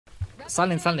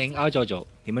3030299，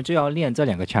你们就要练这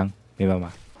2个枪，明白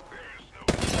吗？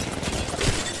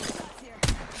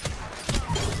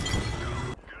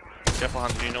 Careful,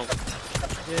 Hans, you know.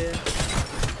 Yeah.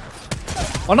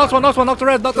 Oh, knocked one, knocked the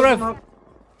red, knocked the red.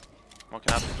 What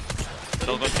can happen?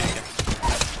 They'll go to you again.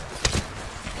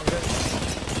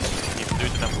 You do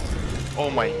it them.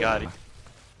 Oh my god.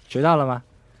 学到了吗？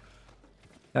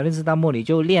聊天室弹幕你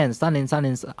就练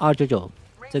3030299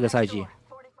这个赛季。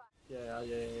 Yeah.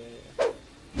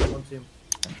 One team.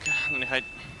 Let me hide.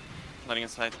 Letting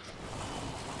inside.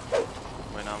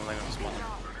 Wait, now I'm letting him spawn.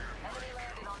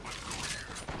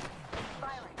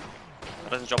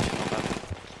 Doesn't drop him on that.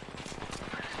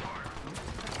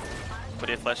 Put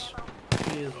your flash.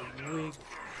 He is weak.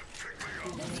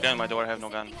 He's gun in my door, I have no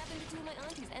gun.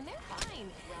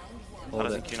 That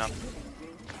doesn't queue up.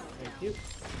 Thank you.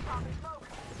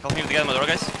 Help me to get in my door,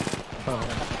 guys. Oh,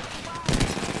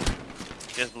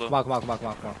 He has blue. Mark. I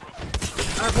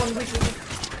have one weak.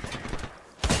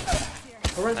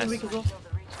 Horizon Nice. weak as well.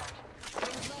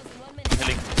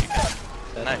 Healing.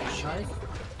 Nice. Nice.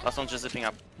 Last one's just zipping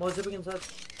up. More zipping inside.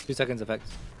 2 seconds effect.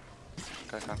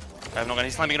 Okay. I have no gun.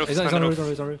 He's climbing roof. He's on climbing roof, roof.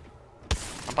 he's on roof.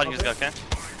 I'm punching his gun, okay?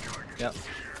 Yeah.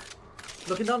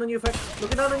 Looking down on you, effect.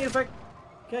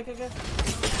 Okay.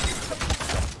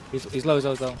 He's low.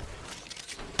 Nothing.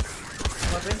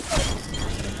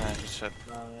 Nice shit.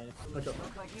 Nice. Good job.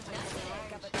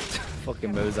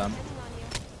 Fucking Mozam.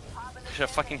 Should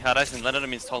have fucking had ice and let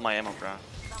him install my ammo, bro.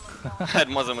 I had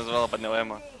Muslim as well, but no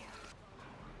ammo.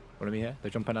 What are we here? They're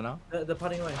jumping in now. They're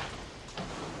punting away.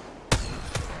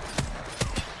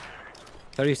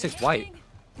 36 white.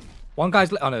 One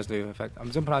guy's oh no, it's blue effect. I'm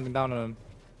jumping out and down on him.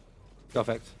 Go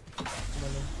effect.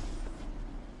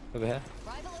 Over here.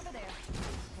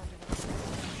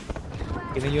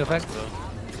 Giving you effect.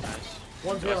 Nice.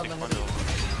 One's here on the head.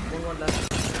 One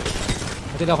left.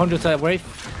 I did 100 to Wraith.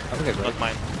 I think it's Not Wraith.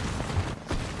 mine.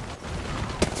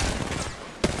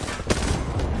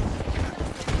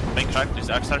 Main crack, there's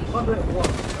Axar. 101.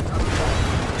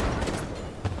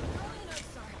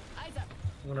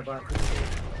 I'm gonna back.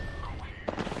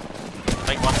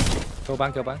 Make one.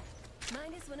 Go back.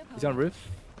 He's on roof.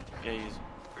 Yeah, he's.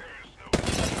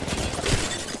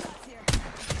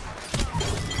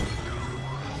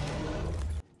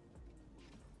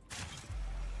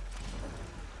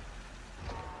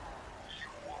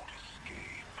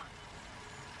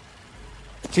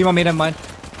 Team on me, never mind.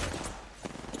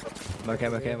 I'm okay. I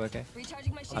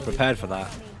prepared for that.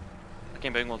 I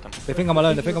can't bang ult him. They think I'm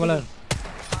alone.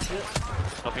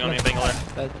 Helping on me, bang alert.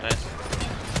 Dead. Nice.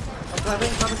 I'm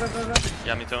climbing.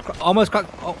 Yeah, me too. Almost cracked.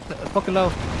 Oh, fucking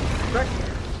low. Crack.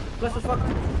 Bless as fuck.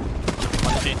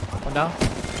 One down.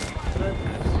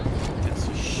 It's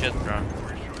shit, bro.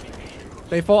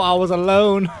 They thought I was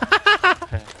alone.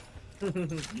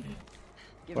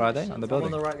 Where are they? On the I'm on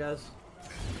building. the right, guys.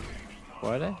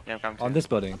 Where are they? Yeah, I'm coming to On you. this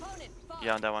building.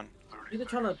 Yeah, on that one. Either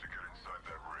trying to...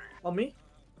 On me?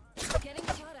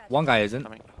 One guy isn't.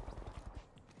 Coming.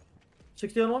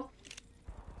 60 on one?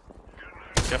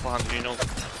 Careful, Hans, you know.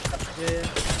 Yeah.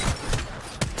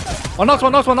 Oh, knocked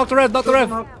one, knocked the red. Nice.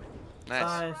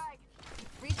 Nice.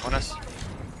 On us.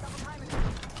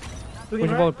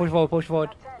 Push Push forward.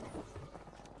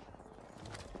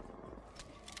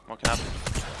 What can happen?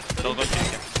 They'll go to you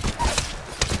again.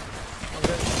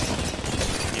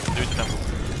 You do it to them.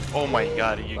 Oh my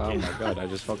god, you Oh can't. my god, I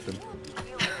just fucked him.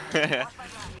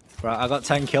 Bro, I got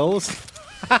 10 kills.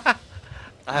 I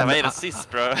have 8 assists,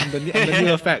 bro. I'm the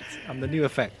new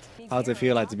effect. How does it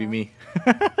feel like to be me?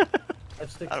 I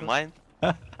don't mind.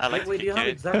 I like Wait, to do you kick have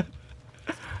it. exact...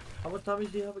 How much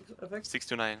damage do you have effect?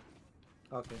 629.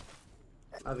 Okay.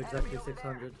 I have exactly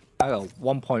 600. I got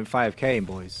 1.5k,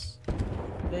 boys.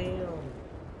 Damn.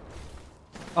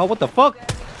 Oh, what the fuck?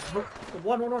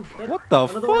 One. Dead. What the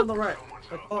Another one on the fuck? right.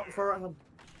 Like, far right hand.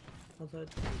 One side.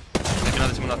 Maybe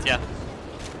another team not, yeah.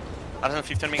 I don't know if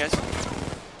you've turned me, guys.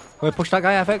 Wait, push that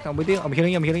guy, effect. I'm with you. I'm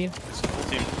healing you. It's full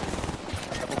team.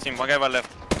 Full team. One guy right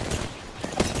left.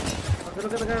 Okay,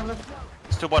 look at the guy on left.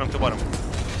 It's two bottom.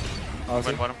 Oh, One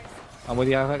see. bottom. I'm with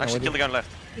you, effect. I'm Actually, with kill the you. guy on left.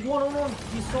 He's one on one.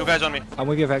 He's so... Two guys on me. I'm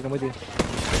with you, effect. I'm with you.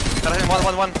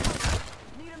 One.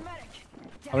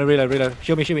 I'm gonna reload.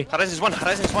 Shoot me. Horizon is one.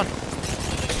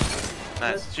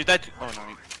 Nice. She died. Oh no.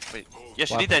 Wait. Yeah,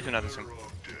 she What? did die to another team.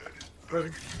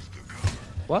 Ready?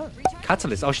 What?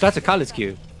 Catalyst. Oh, she died to Catalyst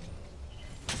Q.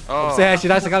 Oh. Upstairs. She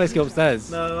died to Catalyst Q upstairs.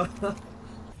 No.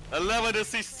 11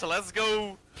 assists. Let's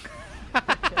go. Bro,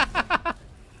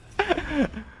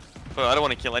 I don't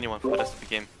want to kill anyone for the rest of the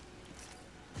game.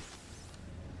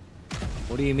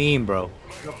 What do you mean, bro?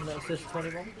 Dropping that assist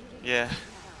 21. Yeah.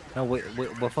 No,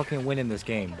 we're fucking winning this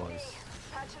game, boys.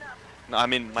 No, I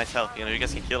mean myself. You know, you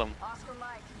guys can kill him.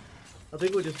 I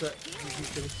think we'll just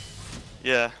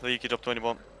Yeah, the Yuki drop 20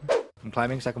 bomb. I'm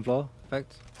climbing second floor.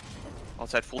 Effect.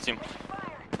 Outside, full team.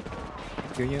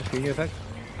 Healing you, Effect.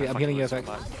 I'm healing you, Effect.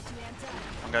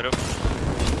 One guy do.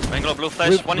 Mango blue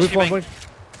flash. One is streaming.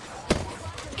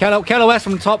 Kalo West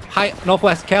from top, high,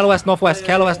 northwest. Kalo West, northwest.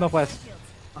 Kalo West, northwest.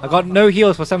 I got no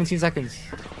heals for 17 seconds.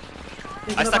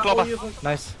 I stack lobber.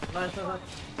 Nice. Nice.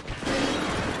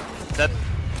 Dead.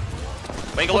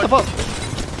 Mango What the lord.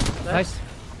 fuck? Nice.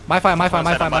 My fire.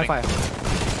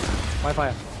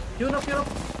 Heal up.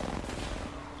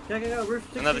 Yeah. Roof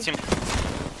 60. Another team.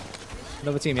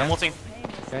 Another team, I'm yeah? ulting.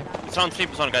 Okay. It's around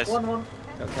 3%, guys. One.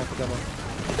 Careful.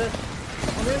 He's dead.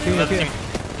 I'm really Another team.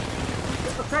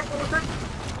 Attack.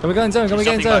 Can we get in zone? Go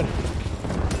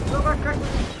back, Crack.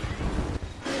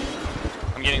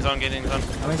 I'm getting zone.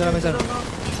 I'm in zone.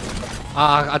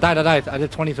 I died. I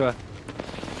did 20 to her.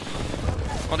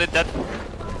 One dead.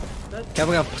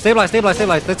 Careful. Stabilize.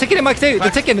 They're ticking him, Mike. They're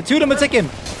ticking. The two of them are ticking.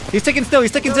 He's ticking still.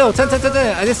 10.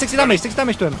 I did 60 damage to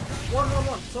him. One.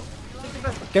 Stop.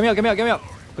 65. Get me up.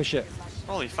 Good shit.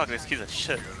 Holy fuck, this kid's a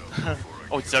shit.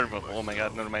 Oh, it's Zerbo. Oh my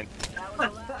god, never mind.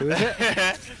 Who is it?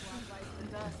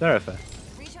 Zerifa.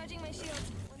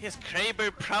 He has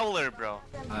Kraber Prowler, bro.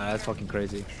 That's fucking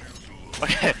crazy.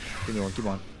 Okay. Give me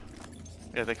one.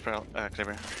 Yeah, take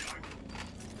Kraber.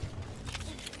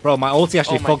 Bro, my ulti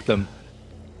actually Oh my- fucked them.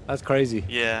 That's crazy.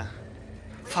 Yeah.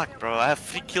 Fuck, bro. I have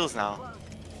 3 kills now.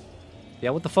 Yeah,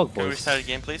 what the fuck, Can we boys? restart the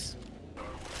game, please?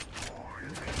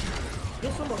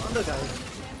 There's someone under, guys.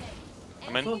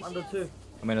 I'm in. Someone under 2.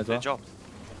 I'm in as well. Good job.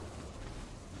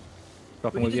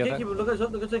 Dropping We with can you, just gatekeep.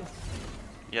 Look at the thing.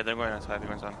 Yeah, they're going outside.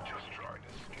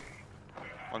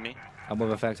 On me. I'm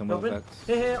with effects.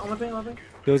 Here, on my ping.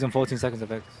 Kills in 14 seconds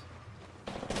effects.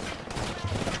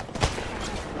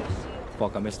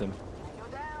 Fuck, I missed him.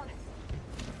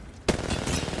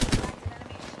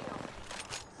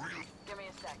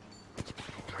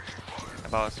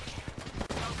 About us.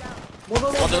 One.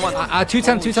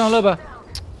 210 on Loba.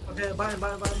 Okay, buy him.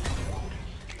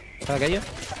 Can I get you?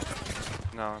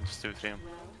 No, just 2, 3. Is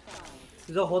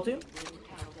that a whole team?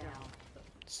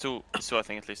 It's two, I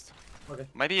think, at least. Okay.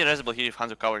 Might be irresistible here if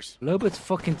Hanzo covers. Loba's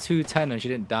fucking 210 and she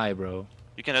didn't die, bro.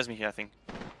 You can res me here, I think.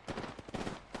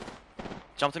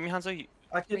 Jump to me, Hanzo.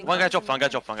 One guy dropped. I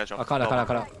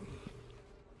can't.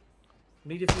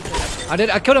 Need a few seconds.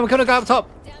 I killed him. Guy up top.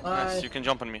 Nice, you can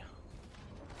jump on me.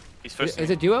 He's first. Is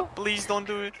it duo? Please don't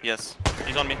do it. Yes,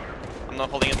 he's on me. I'm not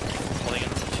holding it.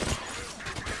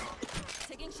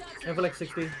 I feel like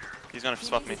 60. He's gonna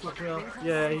spot me. Fuck me up.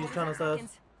 Yeah, he's trying to start.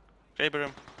 Kraber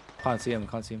him. Can't see him.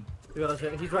 You gotta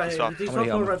check. He's right Swap. here. He's I'm gonna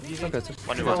so heal red. him. He's Okay,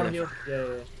 One he's new on one. you. Yeah.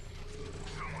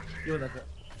 You in that shit.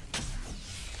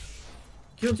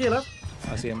 Q to your left.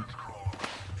 I see him.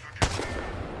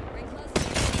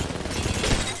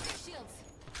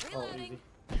 Oh, easy.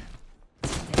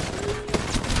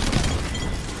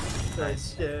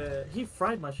 Nice. Yeah, he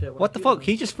fried my shit. What the fuck?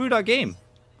 He just threw that game.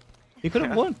 He could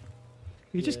have won.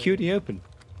 He just queued the open.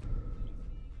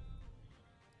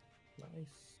 Nice.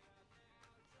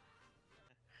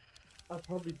 I'll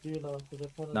probably do now because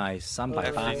I Nice.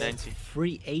 Sandbag 390.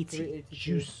 380. 382.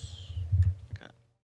 Juice.